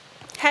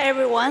Hi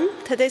everyone,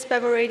 today's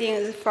Bible reading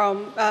is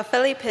from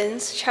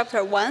Philippians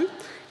chapter 1,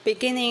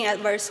 beginning at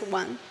verse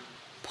 1.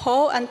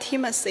 Paul and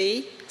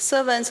Timothy,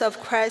 servants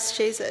of Christ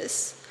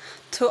Jesus,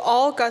 to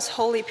all God's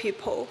holy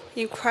people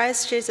in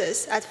Christ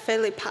Jesus at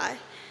Philippi,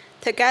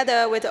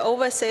 together with the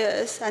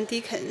overseers and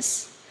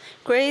deacons,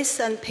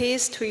 grace and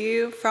peace to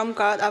you from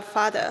God our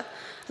Father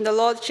and the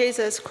Lord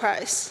Jesus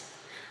Christ.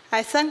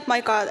 I thank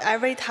my God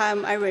every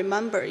time I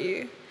remember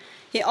you.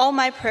 In all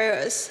my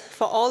prayers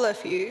for all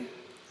of you,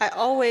 I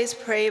always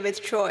pray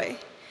with joy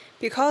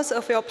because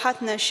of your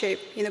partnership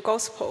in the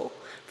gospel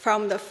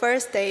from the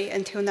first day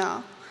until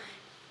now,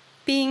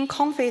 being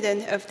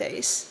confident of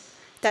this,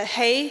 that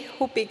he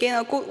who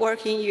began a good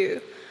work in you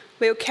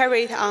will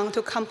carry it on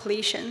to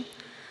completion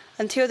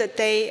until the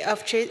day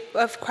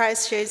of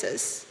Christ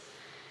Jesus.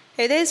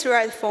 It is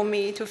right for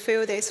me to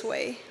feel this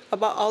way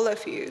about all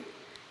of you,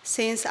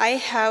 since I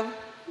have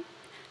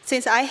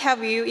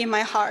you in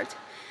my heart,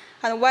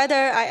 and whether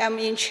I am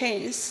in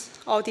chains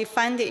or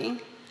defending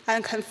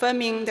and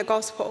confirming the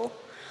gospel,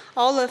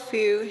 all of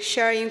you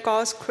share in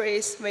God's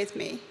grace with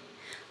me.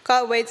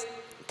 God will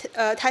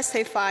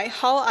testify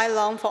how I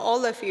long for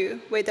all of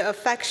you with the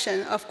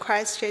affection of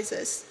Christ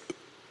Jesus.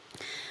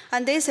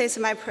 And this is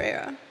my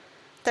prayer,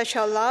 that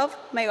your love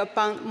may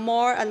abound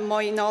more and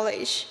more in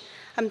knowledge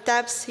and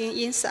depth in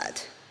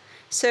insight,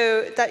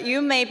 so that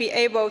you may be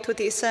able to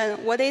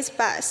discern what is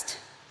best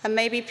and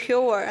may be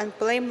pure and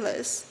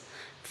blameless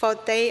for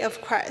the day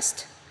of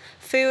Christ,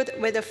 filled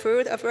with the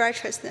fruit of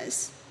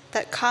righteousness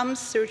that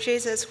comes through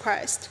Jesus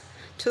Christ,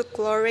 to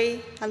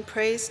glory and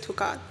praise to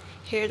God.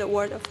 Hear the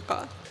word of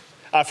God.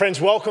 Friends,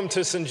 welcome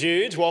to St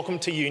Jude's, welcome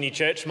to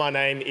UniChurch. My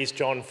name is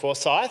John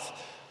Forsyth.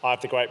 I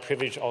have the great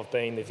privilege of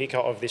being the vicar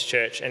of this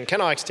church, and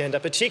can I extend a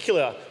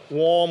particular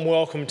warm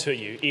welcome to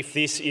you if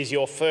this is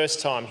your first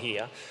time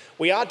here.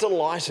 We are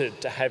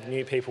delighted to have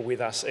new people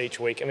with us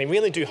each week, and we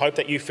really do hope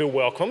that you feel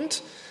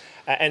welcomed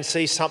and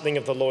see something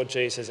of the Lord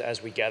Jesus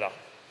as we gather.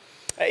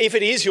 If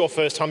it is your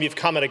first time, you've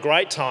come at a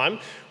great time.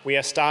 We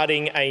are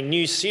starting a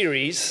new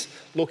series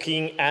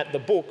looking at the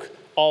book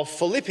of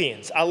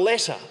Philippians, a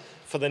letter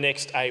for the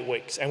next 8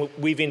 weeks. And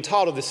we've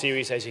entitled the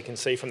series, as you can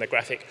see from the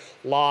graphic,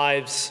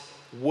 Lives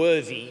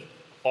Worthy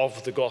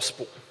of the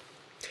Gospel.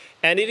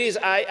 And it is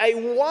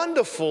a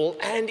wonderful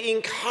and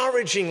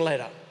encouraging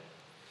letter.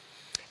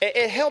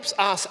 It helps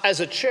us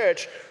as a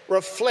church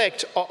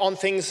reflect on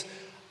things,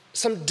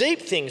 some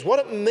deep things, what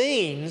it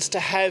means to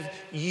have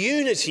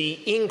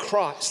unity in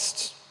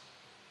Christ.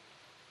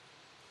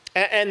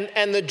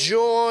 And the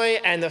joy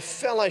and the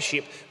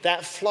fellowship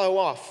that flow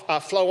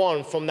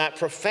on from that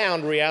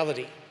profound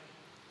reality.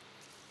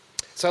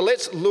 So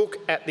let's look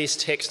at this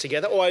text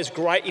together. Always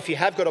great if you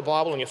have got a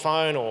Bible on your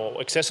phone or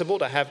accessible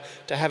to have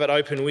it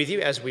open with you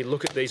as we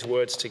look at these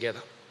words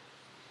together.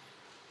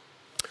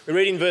 We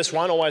read in verse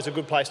 1, always a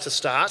good place to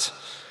start,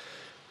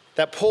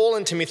 that Paul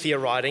and Timothy are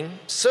writing,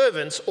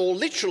 servants or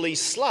literally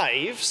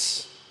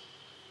slaves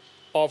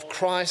of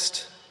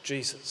Christ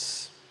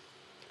Jesus.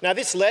 Now,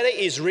 this letter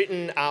is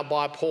written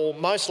by Paul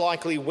most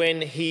likely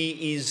when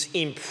he is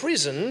in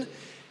prison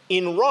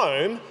in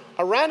Rome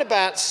around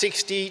about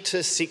 60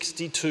 to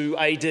 62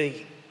 AD.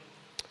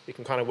 You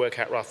can kind of work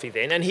out roughly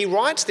then. And he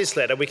writes this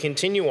letter, we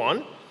continue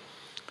on,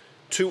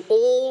 to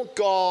all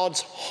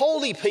God's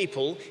holy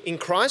people in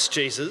Christ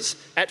Jesus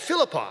at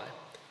Philippi,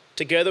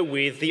 together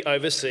with the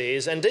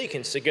overseers and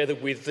deacons, together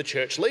with the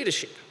church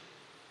leadership.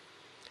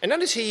 And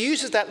notice he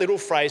uses that little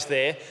phrase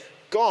there,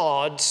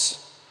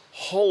 God's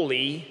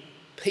holy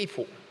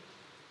people,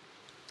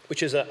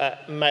 which is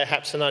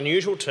perhaps an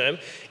unusual term.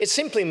 It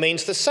simply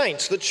means the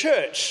saints, the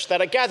church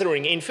that are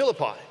gathering in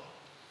Philippi.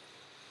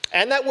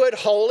 And that word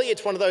holy,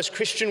 it's one of those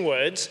Christian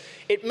words.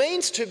 It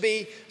means to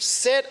be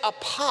set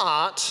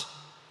apart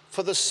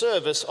for the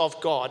service of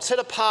God, set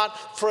apart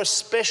for a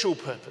special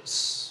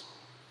purpose.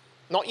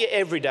 Not your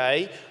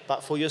everyday,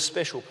 but for your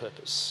special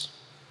purpose.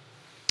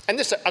 And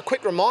this a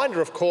quick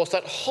reminder, of course,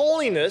 that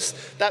holiness,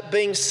 that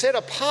being set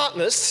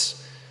apartness,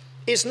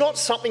 is not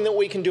something that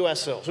we can do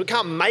ourselves. We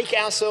can't make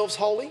ourselves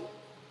holy.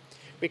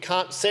 We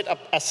can't set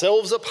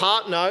ourselves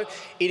apart. No,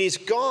 it is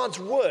God's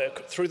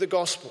work through the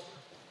gospel.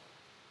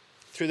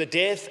 Through the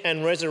death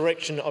and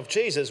resurrection of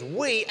Jesus,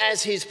 we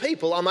as his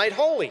people are made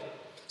holy.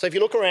 So if you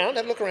look around,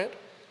 have a look around.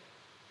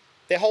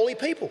 They're holy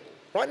people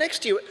right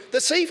next to you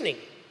this evening.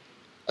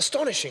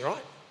 Astonishing,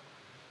 right?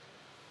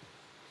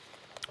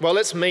 Well,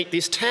 let's meet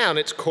this town.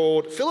 It's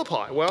called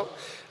Philippi. Well,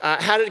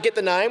 how did it get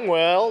the name?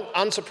 Well,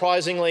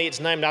 unsurprisingly, it's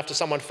named after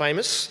someone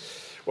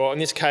famous. Well, in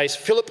this case,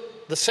 Philip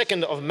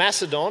II of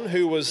Macedon,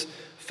 who was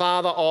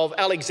father of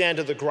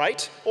Alexander the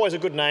Great. Always a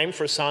good name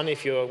for a son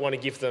if you want to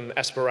give them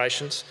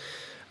aspirations.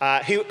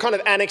 He kind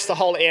of annexed the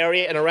whole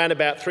area in around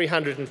about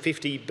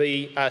 350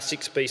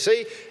 6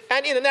 BC,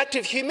 and in an act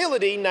of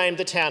humility named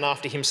the town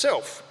after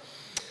himself.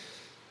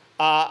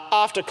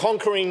 After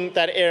conquering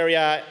that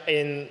area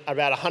in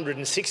about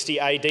 160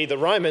 AD, the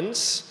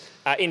Romans,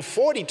 in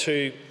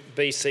 42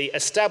 BC,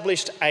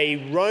 established a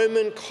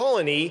Roman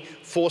colony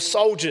for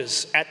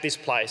soldiers at this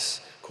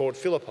place called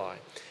Philippi.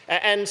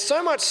 And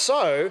so much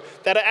so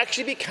that it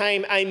actually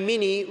became a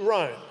mini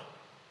Rome.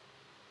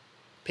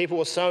 People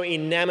were so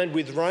enamoured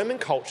with Roman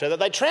culture that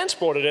they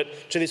transported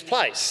it to this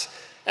place.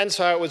 And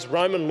so it was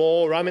Roman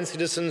law, Roman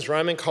citizens,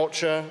 Roman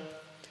culture,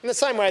 in the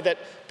same way that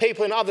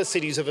people in other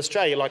cities of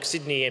Australia, like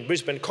Sydney and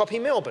Brisbane, copy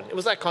Melbourne. It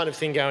was that kind of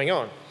thing going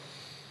on.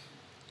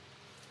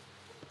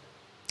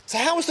 So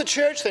how was the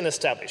church then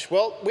established?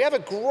 Well, we have a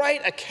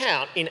great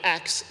account in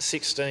Acts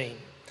 16.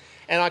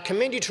 And I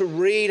commend you to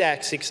read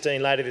Acts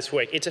 16 later this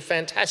week. It's a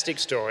fantastic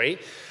story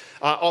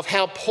of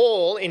how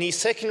Paul, in his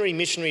secondary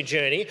missionary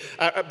journey,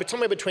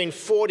 somewhere between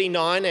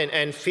 49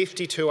 and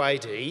 52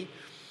 AD,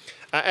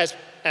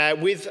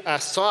 with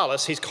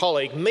Silas, his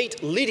colleague,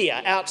 meet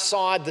Lydia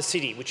outside the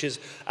city, which is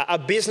a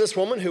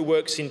businesswoman who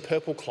works in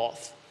purple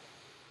cloth.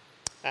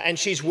 And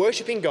she's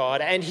worshipping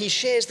God, and he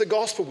shares the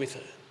gospel with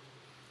her.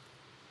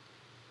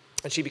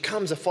 And she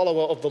becomes a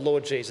follower of the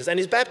Lord Jesus and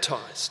is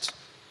baptised.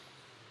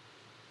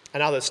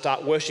 And others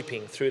start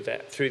worshipping through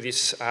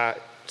this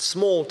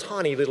small,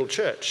 tiny little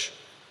church.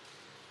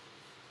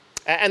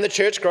 And the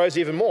church grows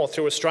even more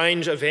through a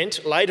strange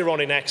event later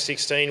on in Acts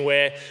 16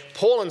 where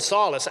Paul and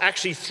Silas are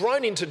actually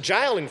thrown into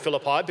jail in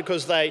Philippi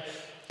because they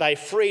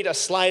freed a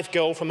slave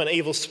girl from an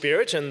evil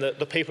spirit, and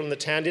the people in the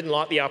town didn't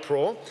like the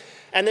uproar.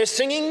 And they're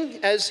singing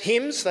as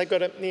hymns. They've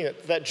got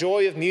that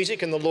joy of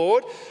music and the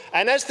Lord.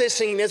 And as they're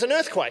singing, there's an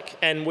earthquake.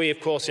 And we,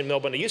 of course, in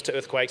Melbourne are used to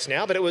earthquakes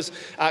now, but it was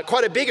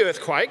quite a big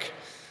earthquake.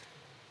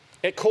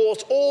 It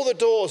caused all the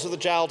doors of the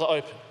jail to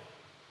open.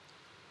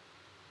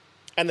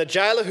 And the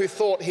jailer who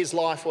thought his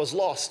life was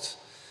lost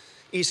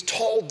is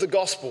told the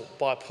gospel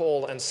by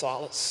Paul and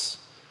Silas.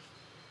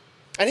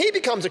 And he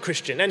becomes a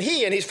Christian, and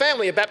he and his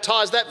family are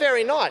baptised that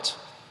very night.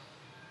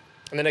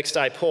 And the next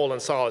day, Paul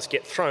and Silas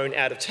get thrown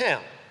out of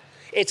town.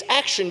 It's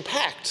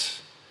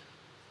action-packed.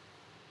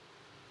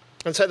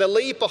 And so they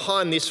leave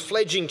behind this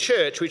fledgling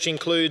church, which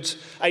includes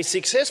a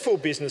successful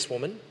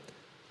businesswoman,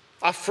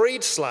 a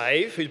freed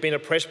slave who's been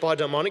oppressed by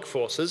demonic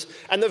forces,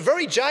 and the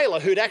very jailer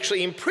who'd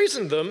actually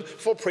imprisoned them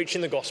for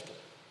preaching the gospel.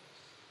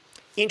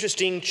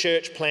 Interesting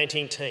church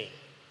planting team.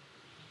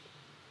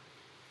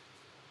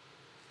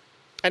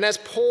 And as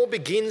Paul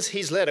begins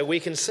his letter, we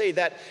can see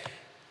that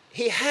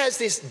he has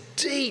this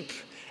deep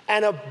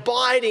and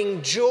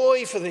abiding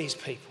joy for these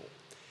people.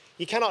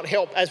 You cannot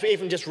help, as we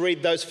even just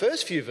read those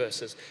first few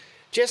verses,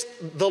 just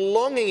the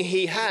longing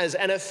he has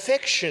and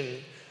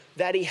affection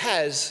that he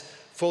has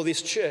for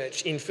this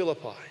church in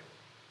Philippi.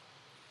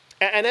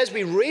 And as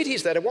we read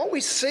his letter, what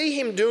we see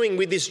him doing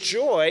with this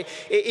joy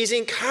is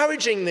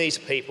encouraging these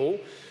people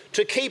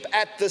to keep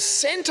at the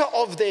centre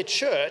of their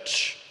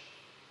church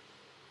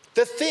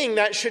the thing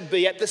that should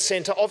be at the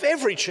centre of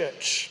every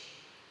church.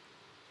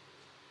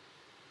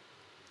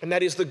 And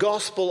that is the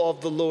gospel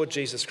of the Lord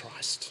Jesus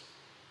Christ.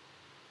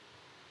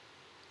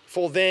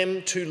 For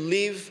them to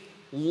live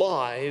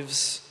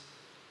lives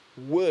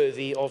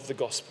worthy of the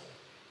gospel.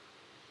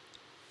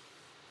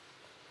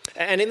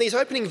 And in these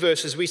opening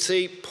verses, we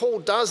see Paul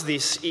does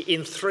this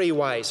in three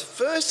ways.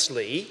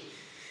 Firstly,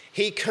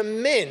 he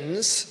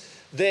commends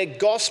their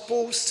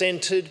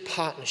gospel-centred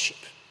partnership.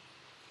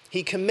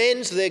 He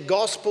commends their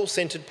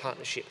gospel-centred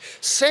partnership.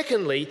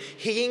 Secondly,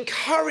 he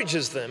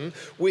encourages them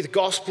with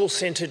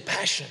gospel-centred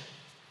passion.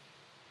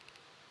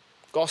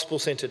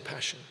 Gospel-centred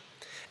passion.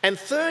 And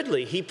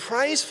thirdly, he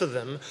prays for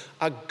them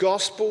a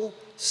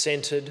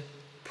gospel-centred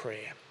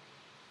prayer.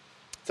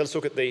 So let's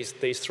look at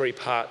these three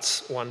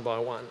parts one by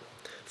one.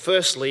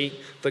 Firstly,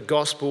 the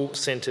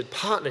gospel-centred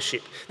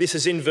partnership. This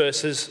is in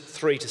verses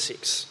 3 to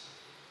 6.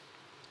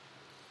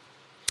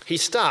 He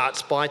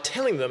starts by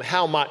telling them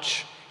how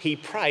much he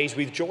prays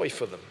with joy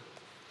for them.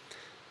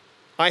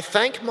 I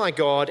thank my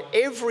God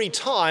every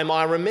time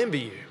I remember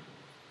you.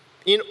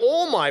 In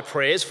all my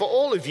prayers for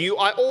all of you,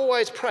 I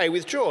always pray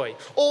with joy.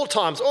 All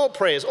times, all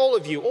prayers, all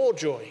of you, all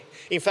joy.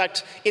 In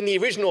fact, in the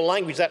original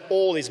language, that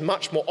all is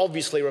much more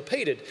obviously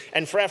repeated.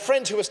 And for our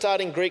friends who are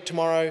starting Greek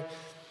tomorrow,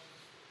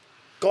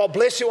 God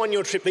bless you on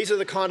your trip. These are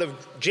the kind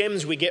of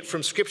gems we get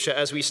from Scripture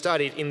as we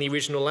studied in the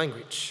original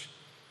language.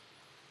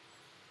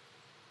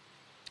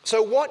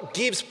 So what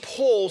gives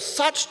Paul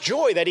such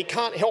joy that he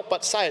can't help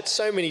but say it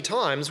so many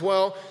times?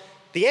 Well,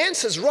 the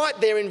answer's right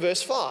there in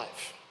verse 5.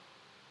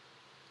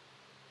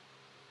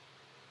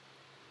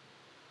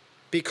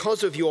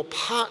 Because of your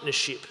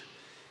partnership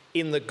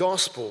in the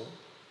gospel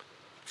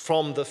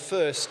from the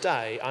first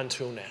day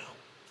until now.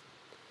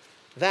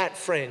 That,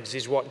 friends,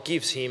 is what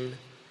gives him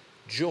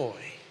joy.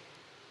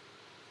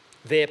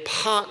 Their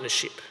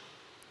partnership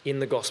in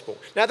the gospel.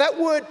 Now, that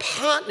word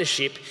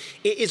partnership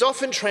is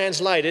often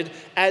translated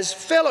as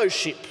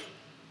fellowship.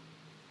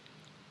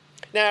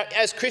 Now,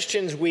 as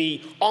Christians,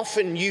 we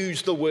often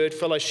use the word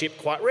fellowship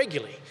quite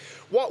regularly.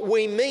 What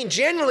we mean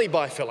generally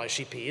by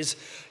fellowship is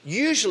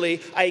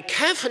usually a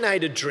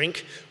caffeinated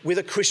drink with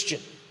a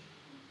Christian,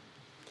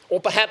 or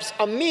perhaps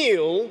a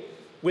meal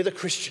with a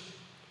Christian.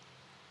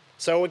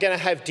 So we're going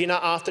to have dinner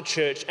after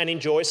church and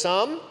enjoy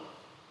some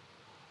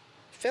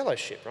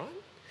fellowship, right?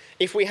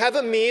 If we have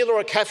a meal or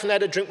a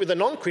caffeinated drink with a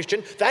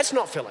non-Christian, that's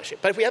not fellowship.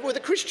 But if we have it with a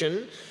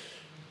Christian,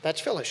 That's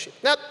fellowship.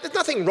 Now, there's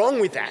nothing wrong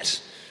with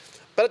that,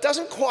 but it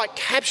doesn't quite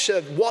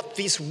capture what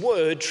this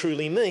word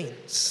truly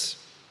means.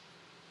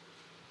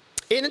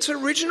 In its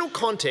original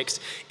context,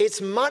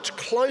 it's much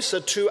closer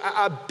to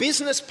a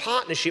business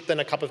partnership than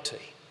a cup of tea.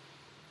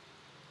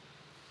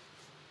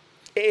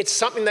 It's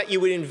something that you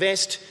would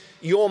invest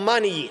your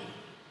money in,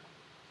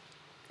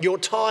 your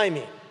time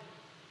in.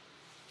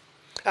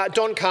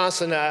 Don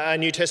Carson, a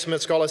New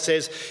Testament scholar,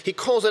 says he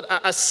calls it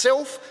a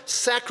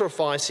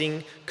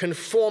self-sacrificing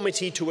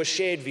conformity to a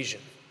shared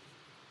vision.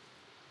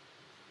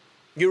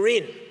 You're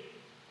in.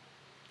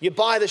 You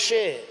buy the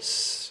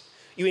shares.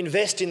 You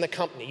invest in the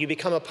company. You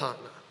become a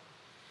partner.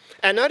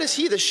 And notice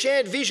here, the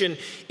shared vision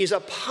is a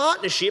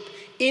partnership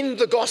in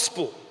the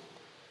gospel.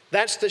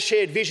 That's the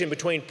shared vision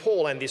between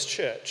Paul and this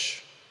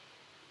church.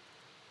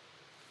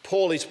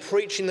 Paul is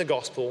preaching the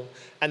gospel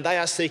and they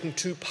are seeking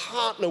to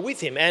partner with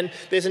him. And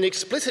there's an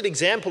explicit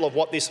example of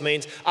what this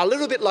means a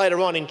little bit later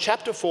on in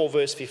chapter 4,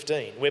 verse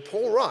 15, where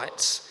Paul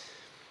writes,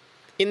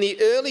 "In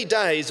the early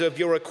days of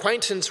your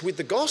acquaintance with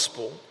the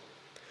gospel,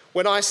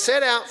 when I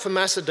set out for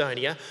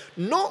Macedonia,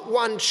 not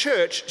one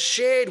church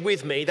shared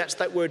with me," that's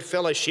that word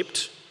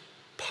fellowshipped,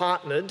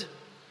 partnered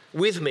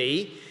with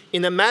me,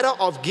 "in the matter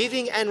of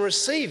giving and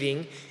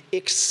receiving,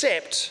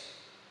 except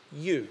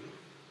you."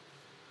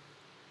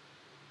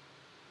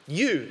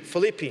 You,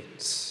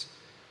 Philippians,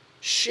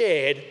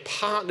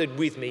 partnered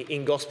with me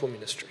in gospel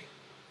ministry.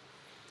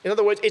 In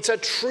other words, it's a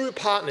true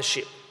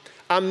partnership,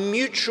 a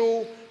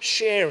mutual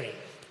sharing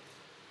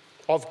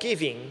of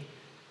giving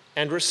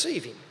and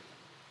receiving.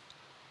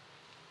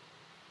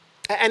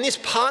 And this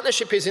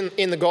partnership is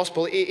in the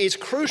gospel is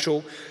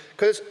crucial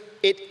because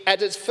it,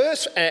 at its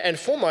first and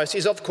foremost,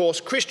 is of course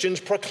Christians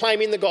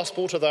proclaiming the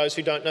gospel to those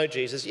who don't know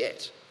Jesus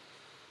yet.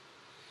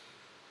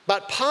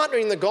 But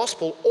partnering the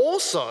gospel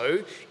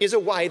also is a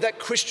way that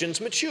Christians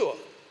mature.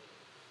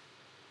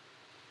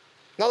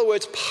 In other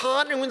words,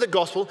 partnering with the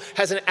gospel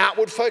has an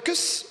outward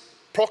focus,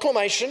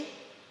 proclamation,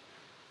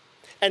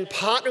 and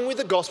partnering with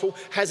the gospel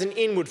has an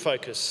inward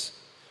focus,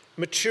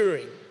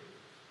 maturing.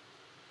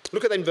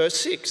 Look at that in verse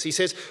 6. He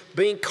says,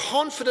 "Being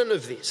confident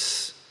of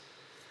this,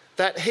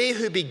 that he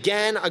who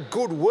began a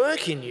good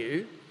work in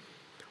you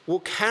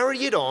will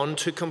carry it on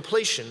to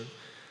completion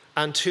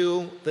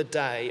until the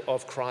day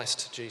of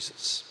Christ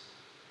Jesus."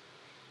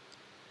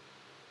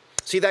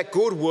 See, that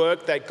good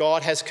work that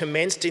God has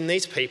commenced in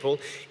these people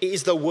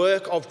is the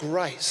work of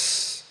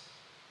grace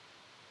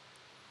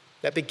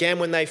that began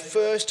when they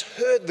first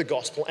heard the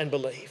gospel and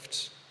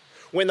believed.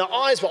 When their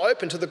eyes were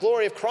opened to the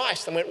glory of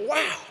Christ and went,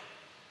 wow.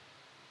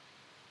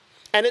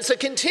 And it's a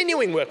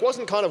continuing work. It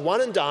wasn't kind of one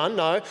and done.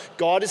 No,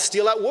 God is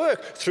still at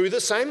work through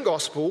the same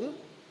gospel,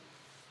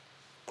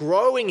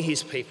 growing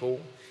his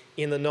people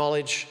in the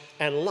knowledge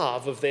and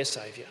love of their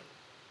Saviour.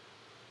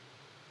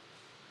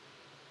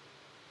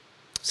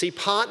 See,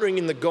 partnering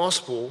in the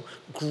gospel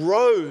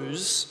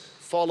grows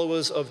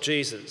followers of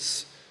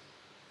Jesus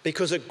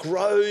because it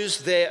grows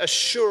their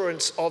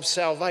assurance of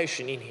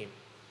salvation in him.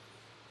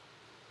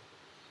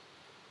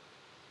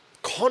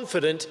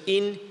 Confident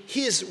in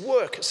his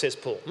work, says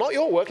Paul. Not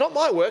your work, not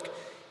my work,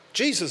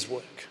 Jesus'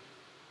 work.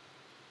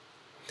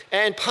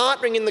 And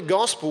partnering in the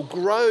gospel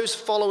grows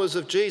followers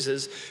of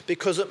Jesus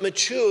because it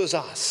matures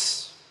us.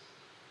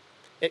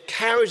 It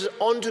carries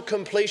on to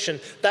completion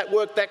that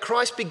work that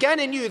Christ began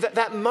in you,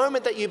 that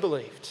moment that you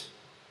believed.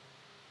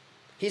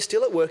 He's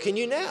still at work in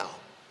you now.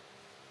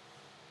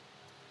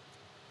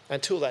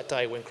 Until that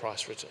day when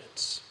Christ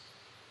returns.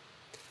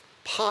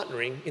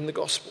 Partnering in the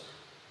gospel.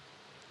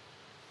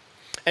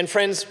 And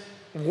friends,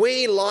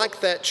 we,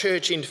 like that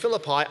church in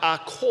Philippi, are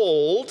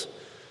called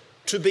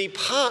to be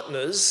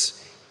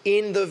partners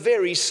in the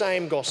very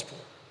same gospel.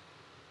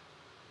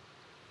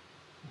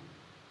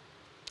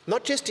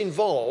 Not just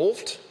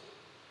involved,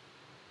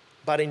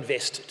 but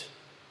invested.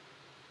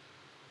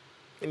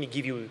 Let me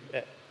give you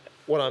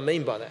what I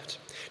mean by that.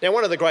 Now,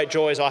 one of the great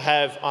joys I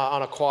have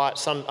on a quiet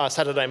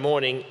Saturday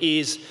morning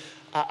is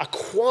a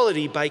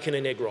quality bacon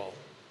and egg roll,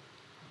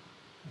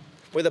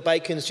 where the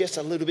bacon's just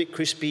a little bit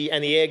crispy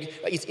and the egg,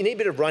 you need a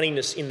bit of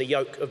runniness in the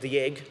yolk of the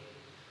egg.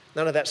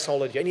 None of that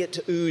solid. You need it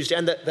to ooze,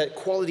 and that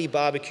quality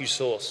barbecue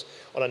sauce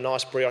on a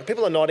nice brioche.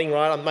 People are nodding,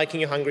 right? I'm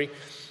making you hungry.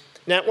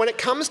 Now, when it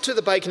comes to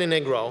the bacon and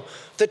egg roll,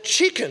 the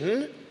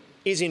chicken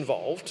is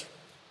involved,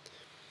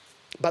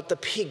 but the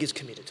pig is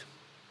committed.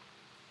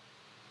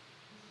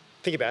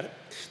 Think about it.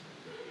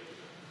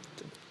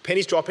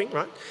 Penny's dropping,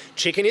 right?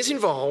 Chicken is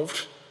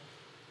involved.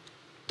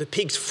 The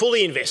pig's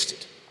fully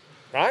invested,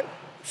 right?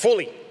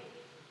 Fully.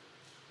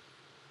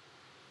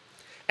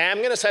 And I'm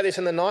going to say this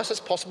in the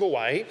nicest possible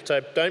way,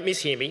 so don't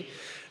mishear me.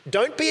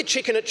 Don't be a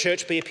chicken at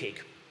church, be a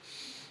pig.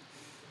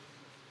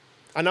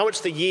 I know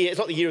it's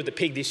not the year of the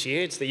pig this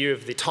year, it's the year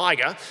of the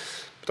tiger.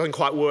 It doesn't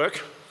quite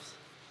work.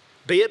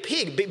 Be a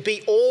pig,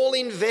 be all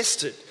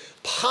invested.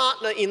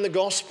 Partner in the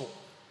gospel.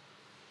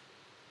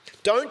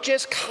 Don't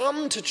just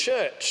come to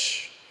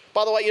church.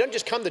 By the way, you don't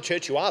just come to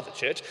church, you are the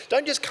church.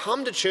 Don't just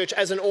come to church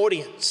as an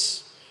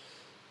audience,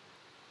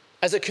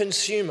 as a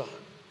consumer.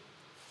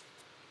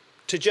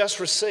 to just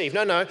receive.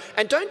 No.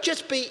 And don't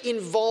just be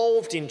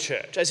involved in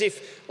church as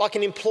if like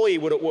an employee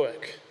would at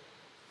work.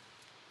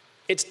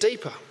 It's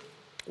deeper.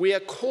 We are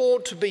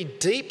called to be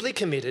deeply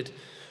committed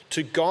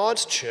to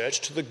God's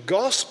church, to the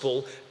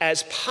gospel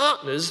as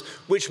partners,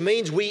 which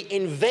means we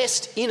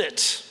invest in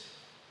it.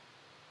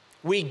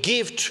 We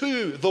give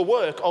to the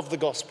work of the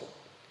gospel.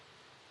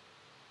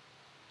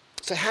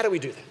 So how do we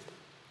do that?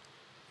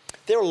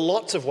 There are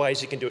lots of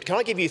ways you can do it. Can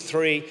I give you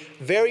 3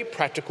 very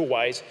practical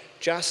ways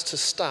just to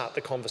start the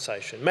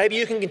conversation? Maybe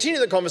you can continue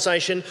the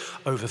conversation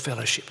over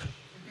fellowship.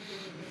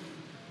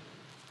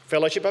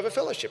 Fellowship over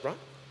fellowship, right?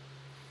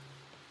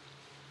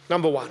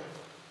 Number 1,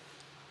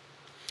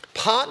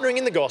 partnering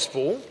in the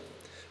gospel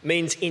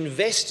means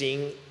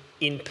investing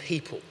in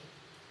people.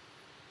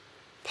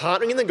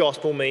 Partnering in the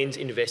gospel means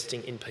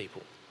investing in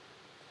people.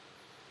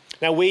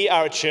 Now, we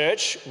are a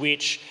church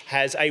which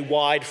has a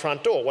wide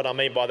front door. What I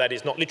mean by that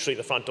is not literally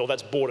the front door,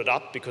 that's boarded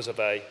up because of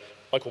a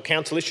local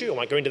council issue. I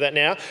won't go into that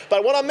now.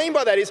 But what I mean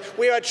by that is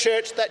we are a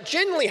church that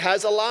generally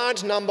has a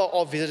large number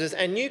of visitors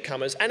and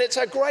newcomers, and it's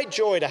a great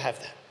joy to have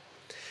that.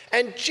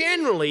 And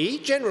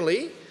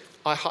generally,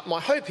 my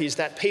hope is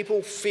that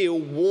people feel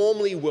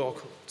warmly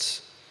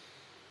welcomed.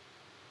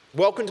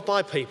 Welcomed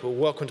by people,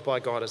 welcomed by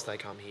God as they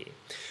come here.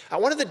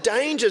 One of the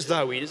dangers,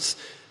 though, is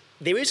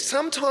there is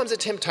sometimes a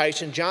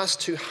temptation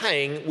just to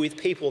hang with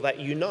people that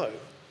you know.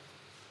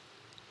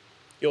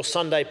 Your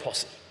Sunday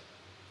posse.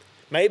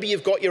 Maybe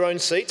you've got your own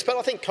seats, but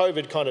I think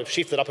COVID kind of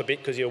shifted up a bit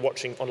because you're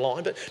watching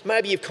online, but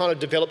maybe you've kind of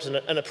developed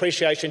an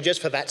appreciation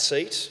just for that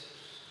seat.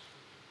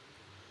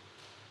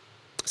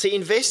 See,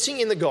 investing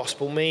in the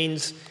gospel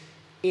means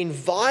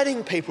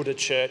inviting people to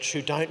church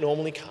who don't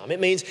normally come. It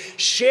means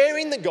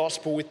sharing the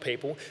gospel with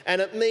people, and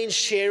it means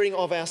sharing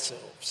of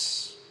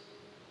ourselves.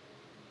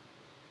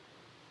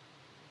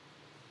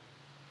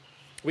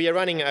 We are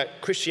running a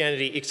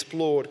Christianity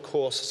Explored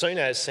course soon,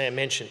 as Sam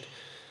mentioned.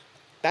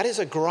 That is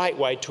a great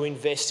way to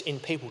invest in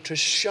people, to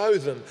show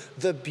them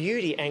the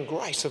beauty and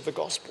grace of the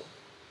gospel.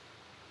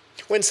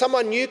 When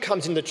someone new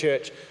comes into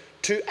church,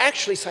 to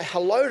actually say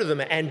hello to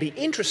them and be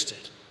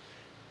interested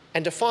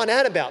and to find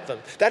out about them.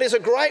 That is a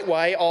great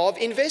way of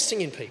investing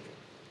in people.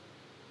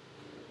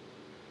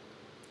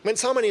 When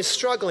someone is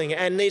struggling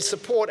and needs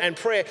support and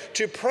prayer,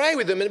 to pray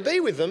with them and be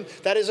with them,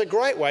 that is a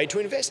great way to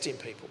invest in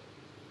people.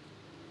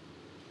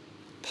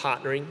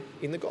 Partnering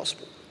in the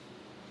gospel.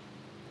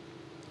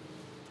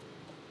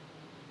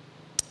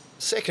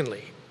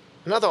 Secondly,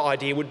 another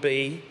idea would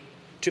be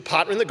to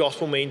partner in the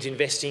gospel means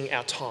investing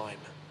our time.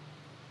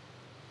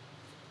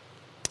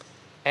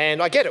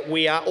 And I get it,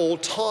 we are all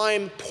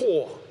time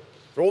poor.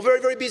 We're all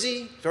very, very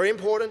busy, very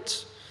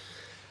important.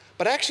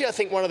 But actually I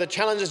think one of the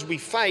challenges we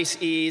face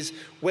is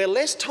we're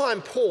less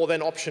time poor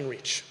than option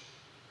rich.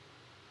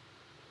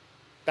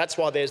 That's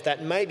why there's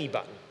that maybe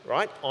button,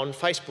 right, on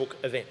Facebook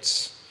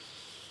events.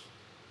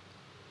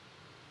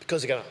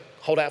 Because they're going to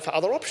hold out for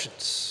other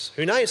options.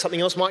 Who knows,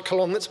 something else might come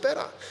along that's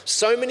better.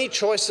 So many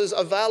choices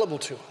available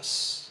to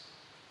us.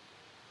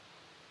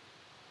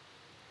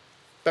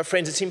 But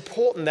friends, it's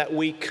important that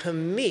we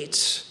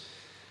commit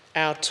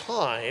our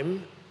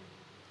time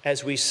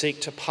as we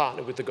seek to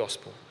partner with the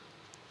gospel.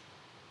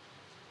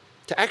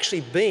 To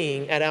actually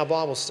being at our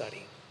Bible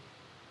study.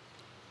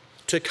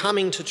 To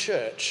coming to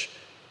church.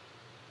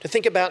 To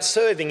think about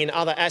serving in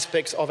other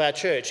aspects of our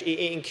church,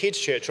 in kids'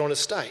 church or on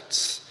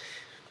estates.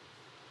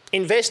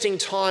 Investing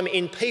time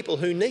in people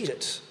who need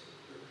it.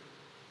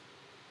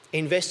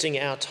 Investing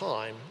our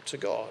time to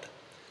God.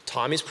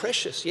 Time is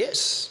precious,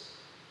 yes.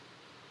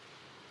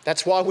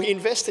 That's why we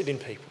invested in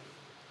people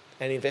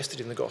and invested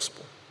in the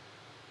gospel.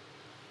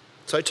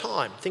 So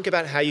time, think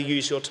about how you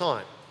use your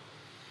time.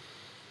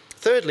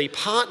 Thirdly,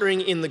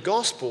 partnering in the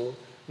gospel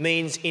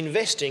means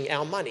investing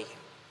our money.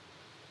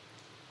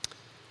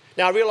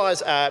 Now I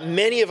realise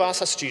many of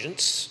us are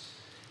students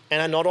and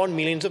are not on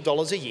millions of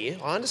dollars a year,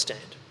 I understand.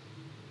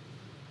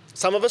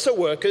 Some of us are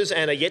workers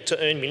and are yet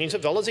to earn millions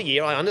of dollars a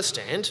year, I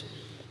understand.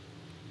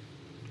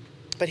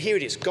 But here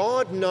it is,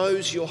 God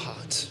knows your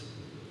heart.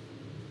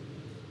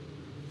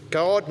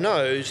 God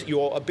knows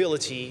your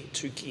ability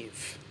to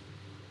give.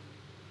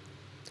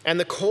 And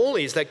the call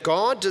is that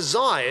God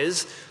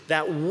desires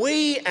that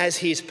we as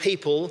his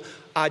people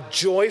are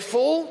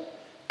joyful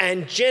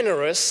and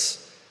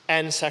generous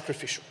and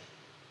sacrificial.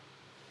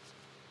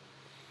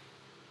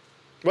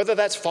 Whether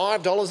that's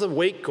 $5 a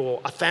week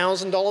or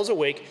 $1,000 a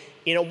week,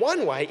 in a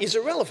one way is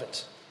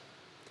irrelevant.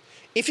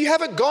 If you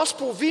have a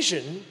gospel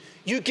vision,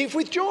 you give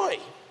with joy.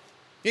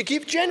 You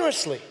give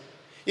generously.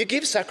 You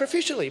give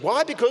sacrificially.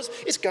 Why? Because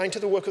it's going to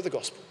the work of the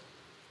gospel.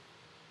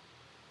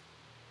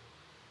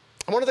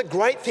 And one of the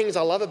great things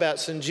I love about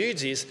St.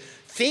 Jude's is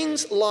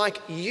things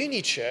like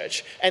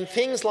UniChurch and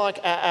things like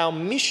our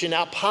mission,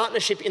 our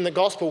partnership in the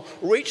gospel,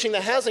 reaching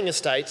the housing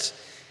estates,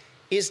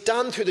 is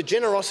done through the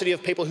generosity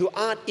of people who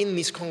aren't in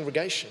this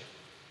congregation.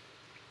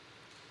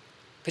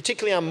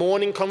 Particularly our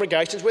morning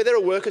congregations where there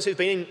are workers who've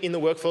been in the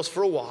workforce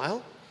for a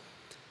while.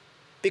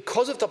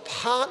 Because of the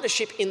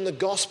partnership in the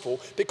gospel,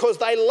 because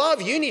they love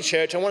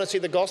UniChurch and want to see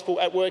the gospel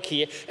at work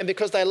here, and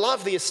because they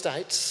love the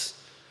estates,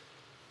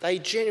 They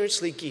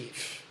generously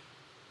give.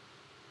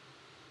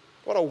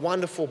 What a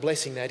wonderful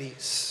blessing that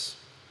is.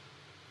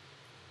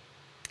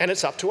 And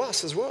it's up to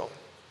us as well.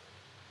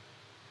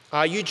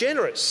 Are you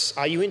generous?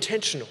 Are you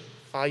intentional?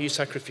 Are you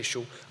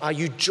sacrificial? Are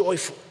you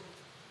joyful?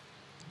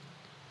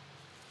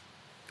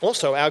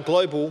 Also, our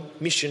global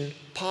mission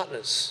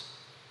partners.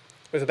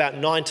 We have about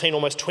 19,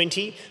 almost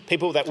 20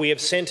 people that we have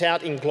sent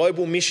out in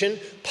global mission.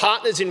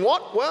 Partners in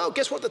what? Well,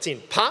 guess what that's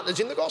in? Partners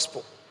in the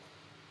gospel.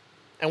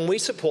 And we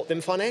support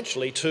them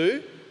financially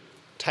to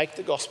take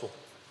the gospel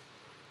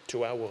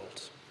to our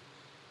world.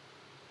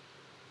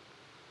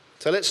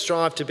 So let's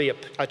strive to be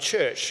a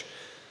church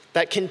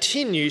that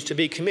continues to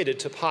be committed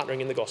to partnering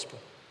in the gospel.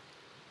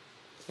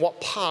 What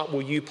part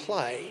will you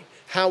play?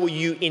 How will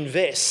you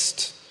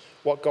invest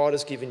what God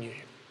has given you?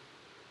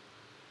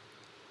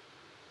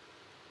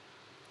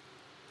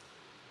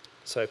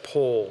 So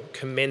Paul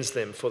commends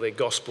them for their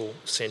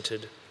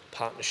gospel-centred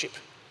partnership.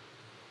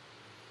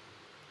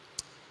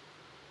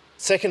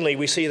 Secondly,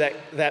 we see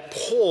that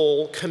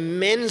Paul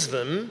commends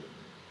them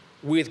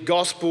with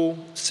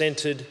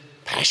gospel-centred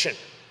passion.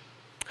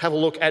 Have a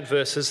look at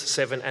verses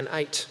 7 and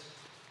 8.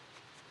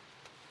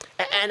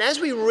 And as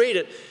we read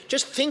it,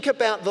 just think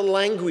about the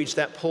language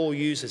that Paul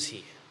uses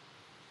here.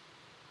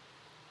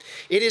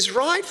 It is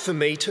right for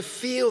me to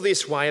feel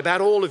this way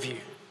about all of you,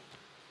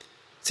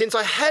 since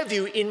I have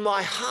you in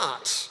my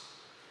heart.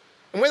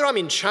 And whether I'm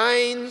in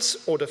chains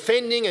or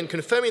defending and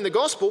confirming the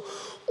gospel,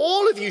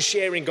 all of you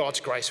share in God's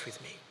grace with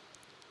me.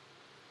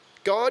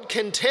 God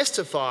can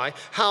testify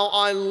how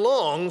I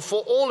long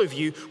for all of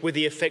you with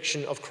the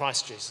affection of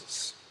Christ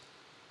Jesus.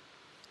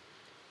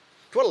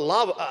 What I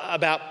love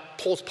about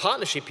Paul's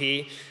partnership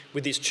here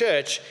with this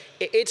church,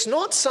 it's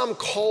not some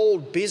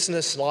cold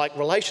business-like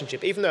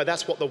relationship, even though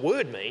that's what the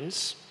word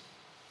means.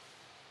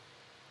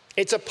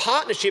 It's a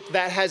partnership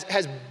that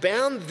has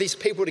bound these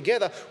people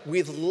together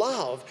with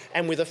love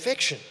and with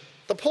affection.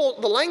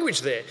 The language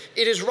there,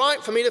 it is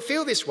right for me to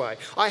feel this way.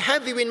 I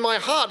have you in my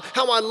heart,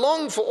 how I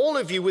long for all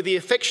of you with the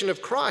affection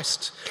of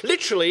Christ.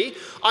 Literally,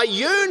 I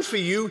yearn for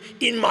you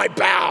in my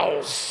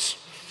bowels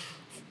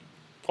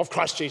of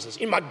Christ Jesus,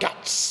 in my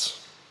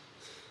guts.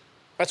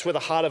 That's where the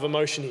heart of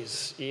emotion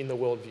is in the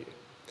worldview.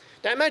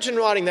 Now imagine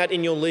writing that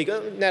in your legal.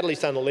 Natalie's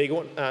done the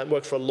legal,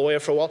 worked for a lawyer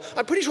for a while.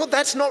 I'm pretty sure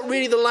that's not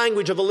really the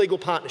language of a legal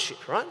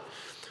partnership, right?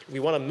 We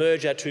want to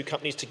merge our two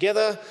companies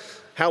together.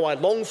 How I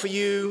long for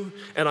you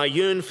and I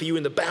yearn for you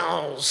in the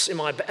bowels.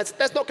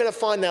 That's not going to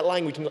find that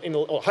language,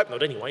 or I hope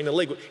not anyway, in the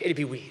legal. It'd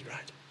be weird,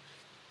 right?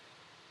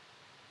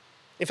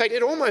 In fact,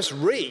 it almost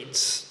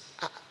reads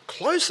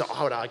closer,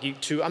 I would argue,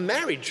 to a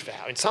marriage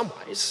vow in some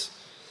ways.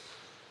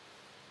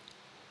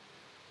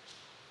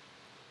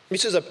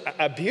 This is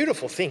a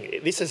beautiful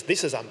thing. This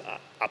is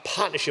a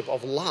partnership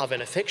of love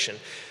and affection.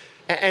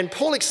 And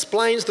Paul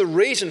explains the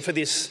reason for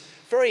this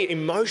very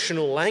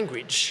emotional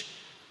language.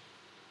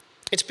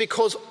 It's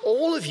because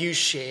all of you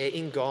share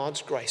in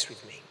God's grace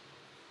with me.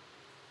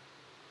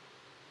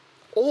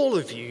 All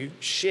of you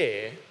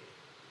share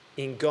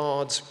in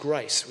God's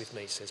grace with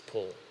me, says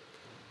Paul.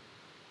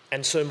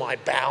 And so my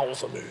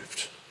bowels are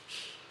moved.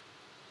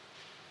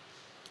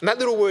 And that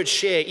little word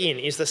share in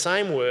is the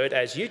same word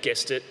as, you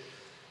guessed it,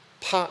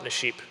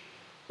 partnership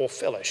or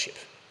fellowship.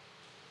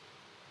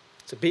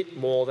 It's a bit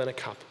more than a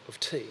cup of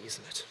tea,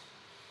 isn't it?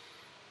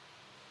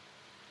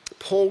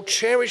 Paul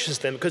cherishes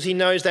them because he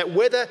knows that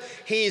whether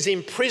he is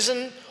in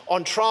prison,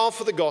 on trial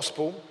for the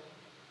gospel,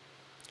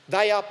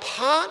 they are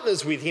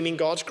partners with him in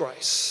God's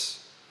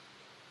grace.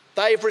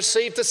 They have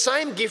received the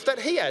same gift that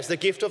he has, the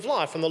gift of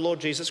life from the Lord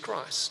Jesus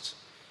Christ.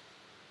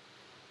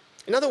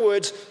 In other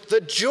words, the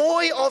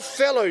joy of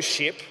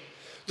fellowship,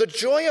 the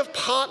joy of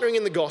partnering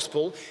in the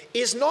gospel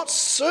is not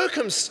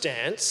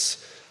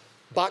circumstance,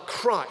 but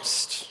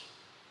Christ.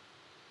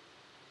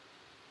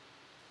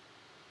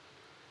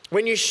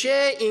 When you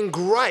share in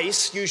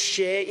grace, you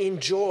share in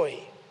joy.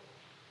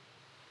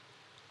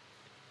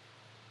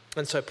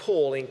 And so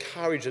Paul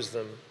encourages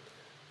them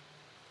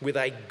with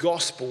a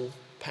gospel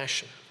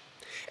passion.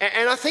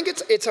 And I think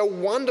it's a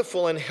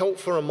wonderful and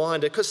helpful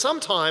reminder, because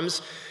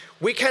sometimes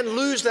we can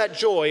lose that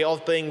joy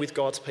of being with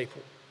God's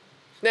people.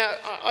 Now,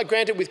 I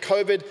granted with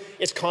COVID,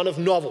 it's kind of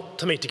novel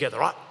to meet together,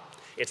 right?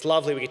 It's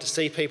lovely, we get to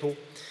see people.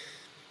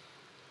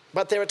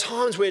 But there are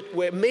times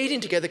where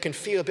meeting together can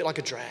feel a bit like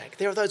a drag.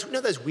 There are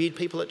those weird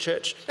people at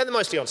church, and they're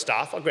mostly on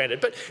staff, granted,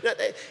 but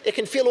it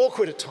can feel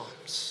awkward at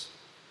times.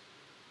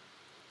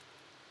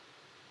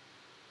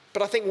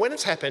 But I think when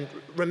it's happened,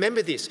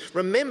 remember this.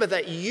 Remember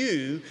that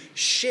you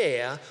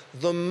share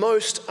the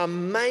most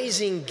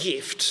amazing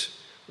gift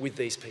with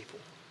these people.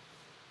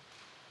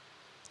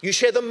 You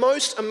share the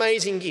most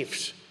amazing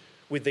gift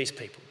with these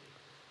people,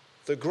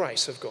 the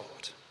grace of God.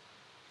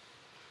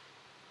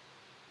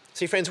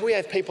 See, friends, we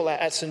have people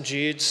at St.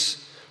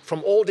 Jude's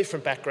from all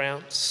different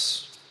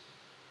backgrounds,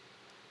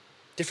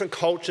 different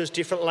cultures,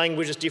 different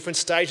languages, different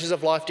stages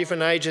of life,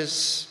 different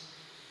ages.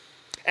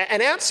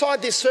 And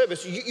outside this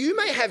service, you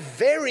may have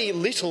very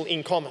little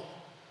in common,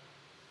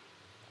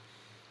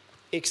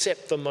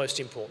 except the most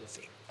important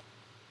thing.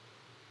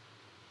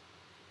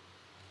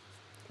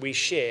 We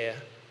share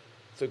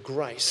the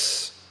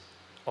grace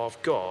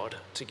of God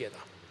together.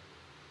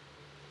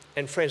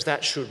 And friends,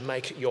 that should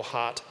make your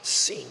heart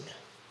sing.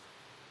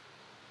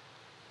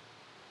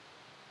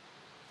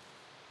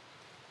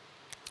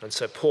 And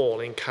so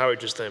Paul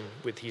encourages them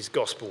with his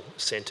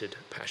gospel-centred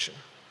passion.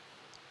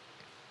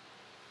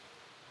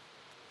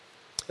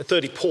 And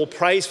thirdly, Paul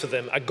prays for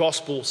them a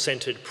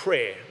gospel-centred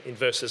prayer in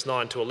verses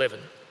 9 to 11.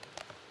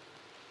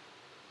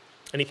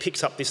 And he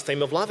picks up this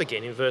theme of love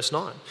again in verse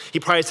 9. He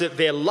prays that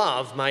their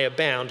love may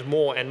abound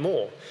more and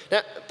more.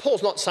 Now,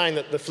 Paul's not saying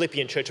that the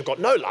Philippian church have got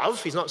no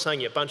love. He's not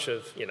saying you're a bunch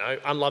of,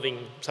 unloving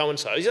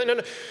so-and-so. He's saying,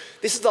 no.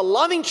 This is the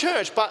loving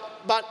church, but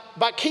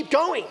keep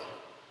going.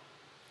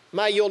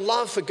 May your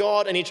love for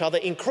God and each other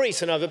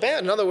increase and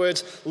overbound. In other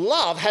words,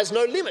 love has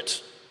no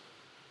limit.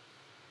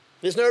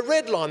 There's no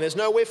red line. There's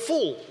nowhere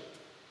full.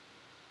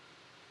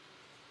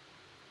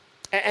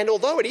 And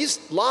although it is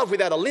love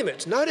without a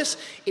limit, notice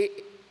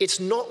it's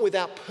not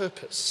without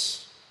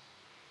purpose.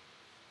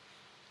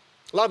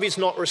 Love is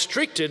not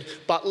restricted,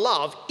 but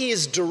love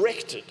is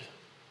directed.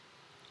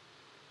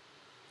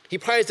 He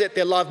prays that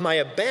their love may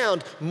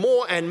abound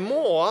more and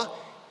more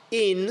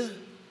in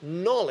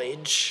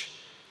knowledge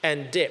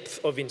and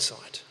depth of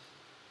insight.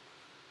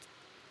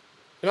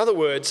 In other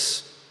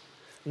words,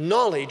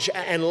 knowledge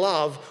and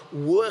love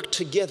work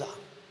together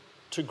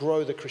to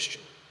grow the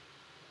Christian.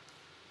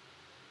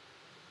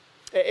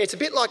 It's a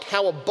bit like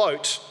how a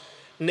boat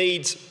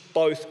needs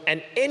both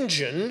an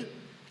engine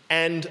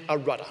and a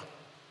rudder.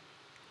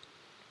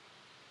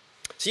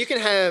 So you can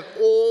have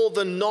all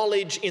the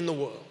knowledge in the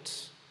world,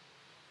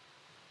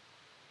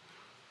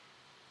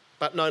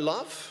 but no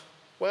love?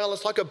 Well,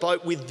 it's like a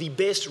boat with the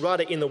best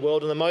rudder in the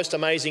world and the most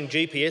amazing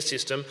GPS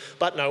system,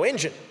 but no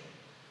engine.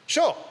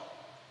 Sure,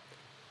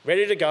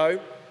 ready to go,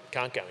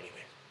 can't go anywhere.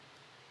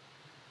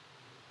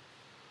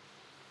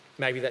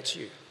 Maybe that's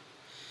you.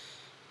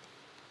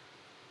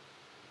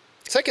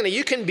 Secondly,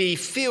 you can be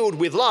filled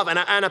with love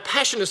and a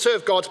passion to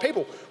serve God's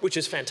people, which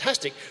is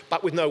fantastic,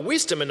 but with no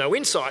wisdom and no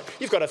insight.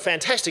 You've got a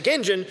fantastic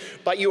engine,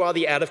 but you are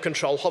the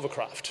out-of-control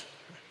hovercraft.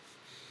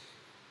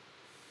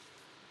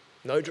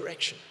 No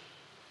direction.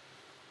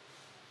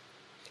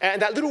 And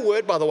that little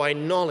word, by the way,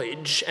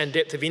 knowledge and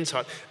depth of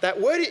insight,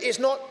 that word is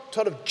not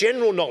sort of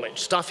general knowledge,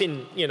 stuff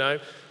in,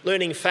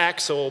 learning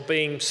facts or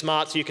being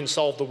smart so you can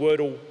solve the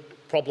Wordle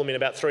problem in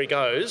about 3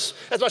 goes,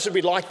 as much as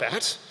we'd like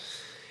that.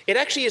 It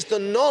actually is the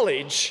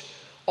knowledge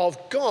of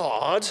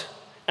God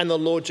and the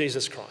Lord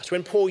Jesus Christ.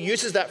 When Paul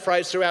uses that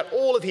phrase throughout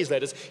all of his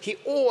letters, he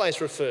always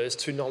refers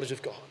to knowledge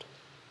of God.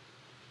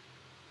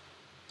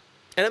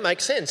 And it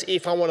makes sense.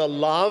 If I want to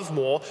love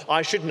more,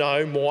 I should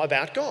know more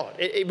about God.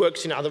 It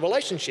works in other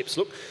relationships.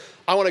 Look,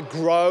 I want to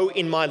grow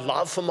in my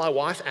love for my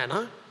wife,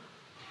 Anna.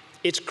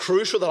 It's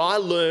crucial that I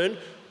learn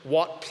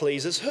what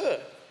pleases her.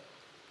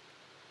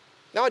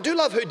 Now, I do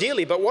love her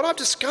dearly, but what I've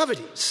discovered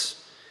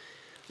is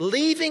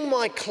leaving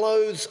my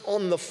clothes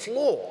on the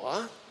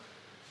floor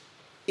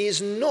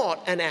is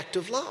not an act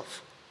of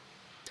love.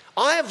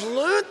 I have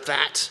learnt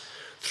that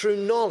through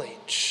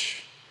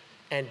knowledge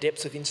and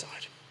depths of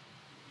insight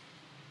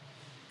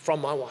from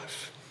my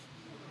wife.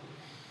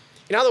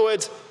 In other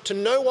words, to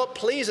know what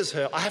pleases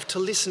her, I have to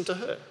listen to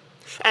her.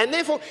 And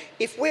therefore,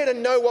 if we're to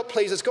know what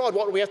pleases God,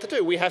 what do we have to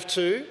do? We have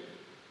to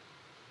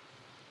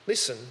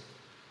listen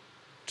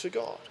to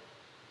God.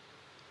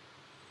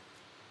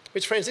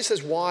 Which, friends, this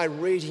is why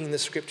reading the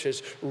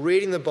scriptures,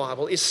 reading the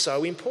Bible is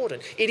so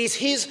important. It is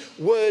his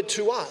word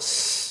to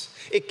us.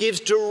 It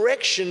gives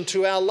direction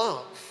to our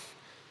love.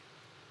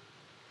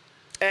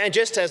 And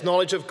just as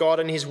knowledge of God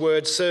and his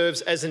word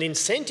serves as an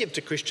incentive to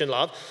Christian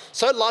love,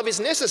 so love is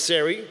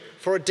necessary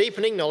for a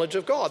deepening knowledge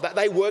of God. That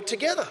they work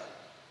together.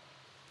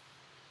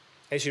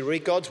 As you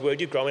read God's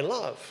word, you grow in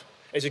love.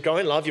 As you grow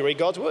in love, you read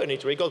God's word. And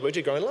as you read God's word,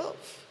 you grow in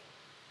love.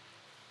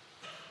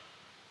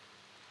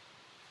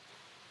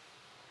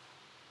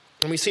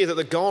 And we see that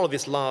the goal of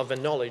this love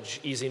and knowledge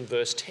is in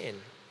verse 10.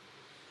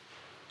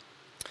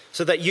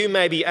 So that you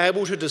may be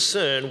able to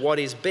discern what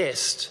is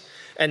best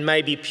and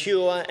may be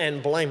pure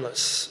and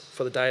blameless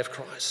for the day of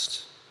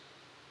Christ.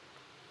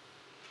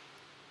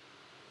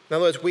 In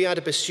other words, we are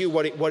to pursue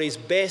what is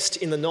best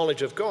in the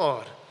knowledge of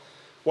God,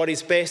 what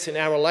is best in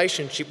our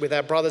relationship with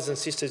our brothers and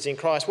sisters in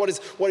Christ, what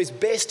is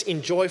best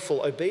in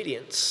joyful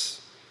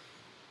obedience,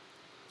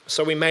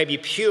 so we may be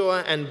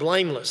pure and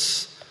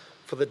blameless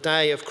for the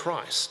day of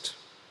Christ.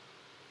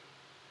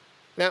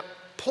 Now,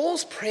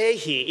 Paul's prayer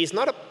here is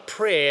not a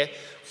prayer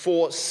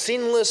for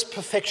sinless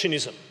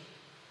perfectionism.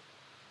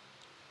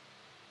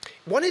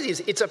 What it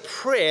is, it's a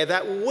prayer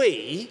that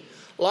we,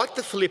 like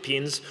the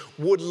Philippians,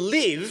 would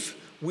live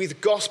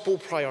with gospel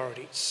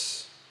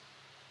priorities,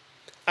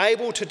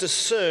 able to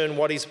discern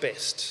what is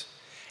best.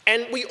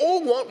 And we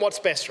all want what's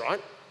best,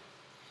 right?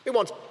 We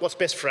want what's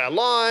best for our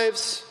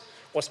lives,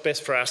 what's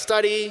best for our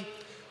study,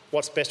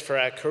 what's best for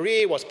our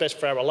career, what's best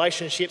for our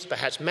relationships,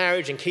 perhaps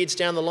marriage and kids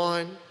down the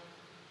line.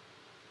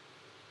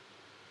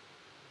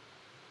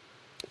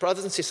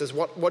 Brothers and sisters,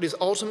 what is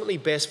ultimately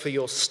best for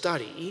your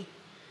study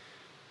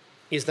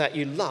is that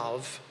you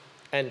love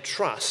and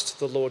trust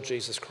the Lord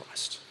Jesus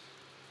Christ.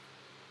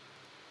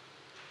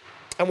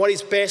 And what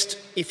is best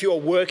if you're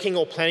working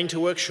or planning to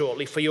work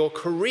shortly for your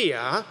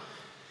career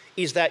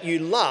is that you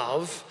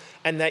love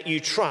and that you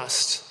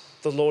trust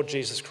the Lord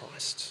Jesus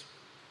Christ.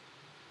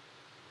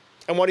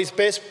 And what is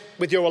best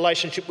with your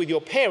relationship with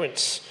your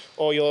parents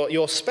or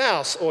your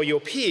spouse or your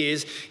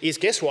peers is,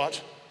 guess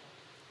what?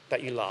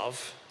 That you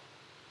love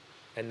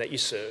and that you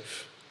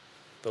serve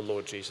the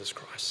Lord Jesus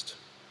Christ.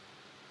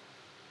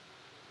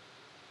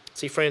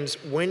 See, friends,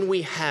 when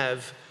we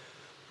have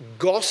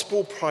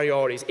gospel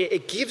priorities,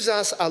 it gives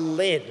us a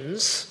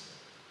lens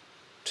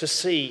to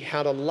see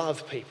how to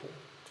love people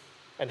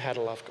and how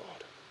to love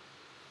God,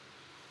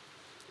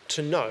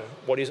 to know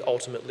what is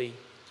ultimately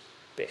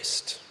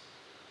best.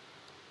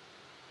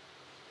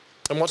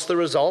 And what's the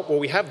result? Well,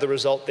 we have the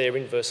result there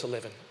in verse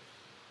 11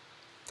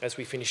 as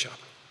we finish up.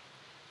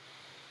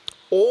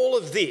 All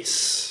of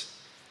this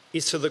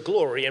is to the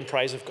glory and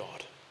praise of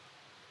God.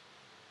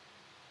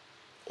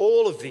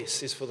 All of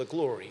this is for the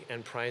glory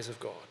and praise of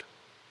God.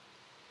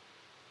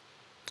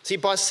 See,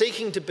 by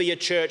seeking to be a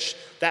church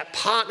that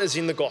partners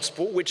in the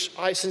gospel, which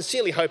I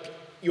sincerely hope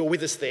you're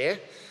with us there,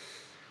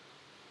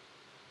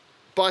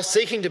 by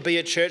seeking to be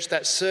a church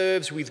that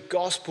serves with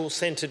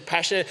gospel-centred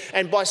passion,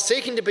 and by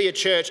seeking to be a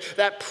church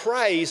that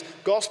prays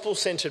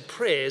gospel-centred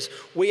prayers,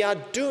 we are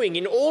doing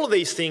in all of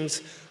these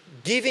things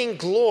giving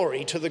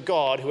glory to the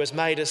God who has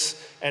made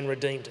us and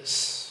redeemed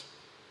us,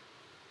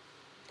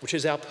 which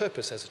is our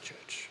purpose as a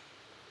church.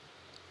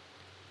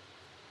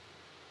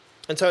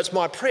 And so it's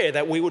my prayer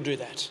that we will do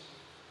that.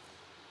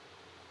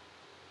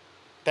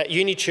 That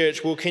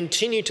UniChurch will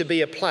continue to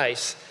be a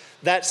place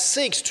that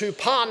seeks to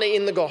partner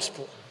in the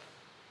gospel.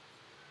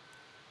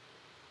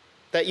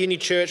 That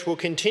UniChurch will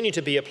continue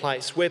to be a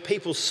place where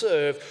people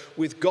serve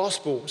with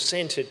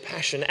gospel-centred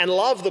passion and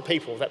love the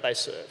people that they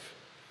serve.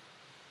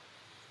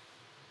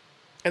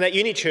 And that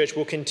UniChurch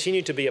will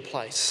continue to be a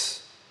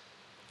place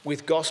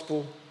with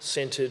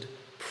gospel-centred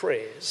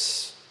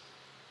prayers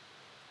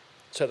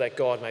so that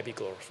God may be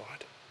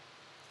glorified.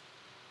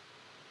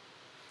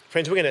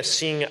 Friends, we're going to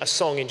sing a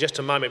song in just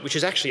a moment, which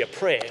is actually a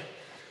prayer,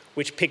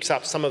 which picks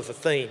up some of the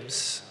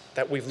themes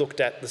that we've looked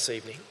at this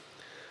evening.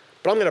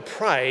 But I'm going to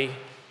pray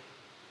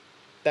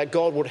that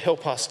God would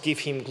help us give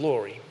him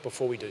glory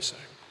before we do so.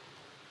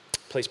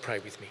 Please pray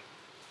with me.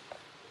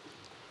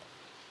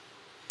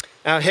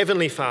 Our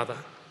Heavenly Father,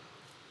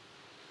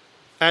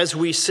 as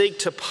we seek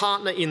to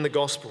partner in the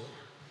gospel,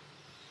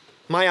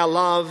 may our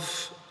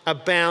love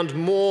abound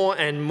more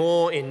and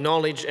more in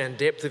knowledge and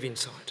depth of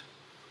insight,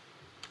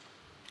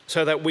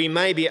 so that we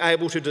may be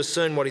able to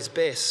discern what is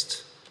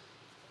best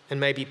and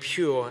may be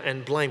pure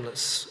and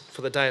blameless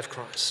for the day of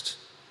Christ.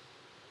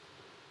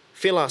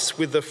 Fill us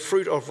with the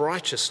fruit of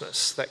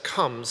righteousness that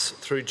comes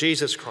through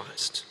Jesus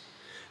Christ,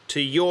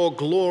 to your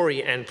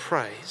glory and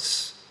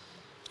praise.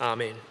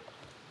 Amen.